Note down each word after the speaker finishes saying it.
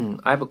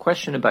I have a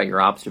question about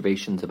your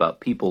observations about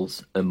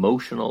people's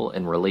emotional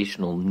and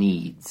relational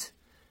needs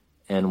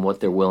and what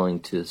they're willing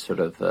to sort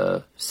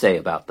of say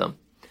about them.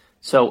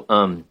 So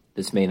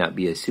this may not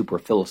be a super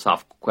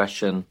philosophical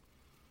question,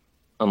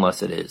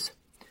 unless it is.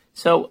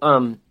 So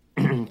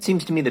it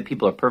seems to me that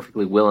people are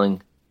perfectly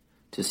willing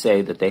to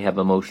say that they have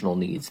emotional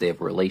needs, they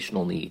have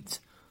relational needs.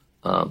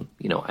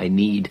 I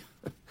need,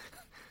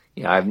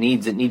 I have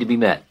needs that need to be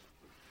met.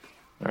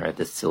 All right,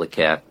 this silly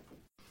cat.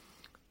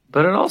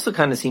 But it also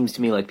kind of seems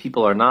to me like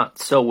people are not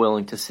so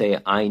willing to say,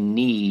 I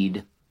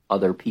need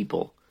other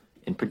people.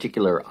 In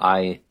particular,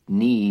 I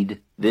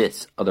need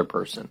this other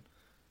person.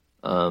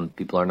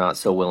 People are not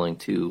so willing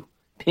to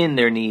pin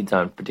their needs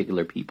on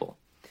particular people.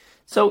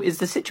 So is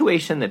the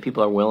situation that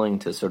people are willing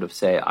to sort of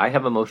say, I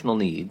have emotional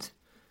needs,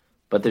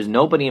 but there's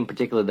nobody in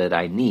particular that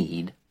I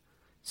need,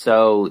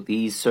 so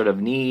these sort of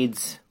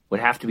needs would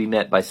have to be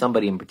met by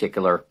somebody in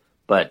particular,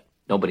 but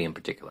nobody in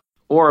particular?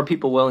 Or are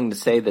people willing to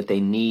say that they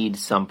need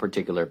some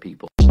particular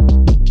people?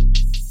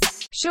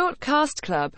 Shortcast Club.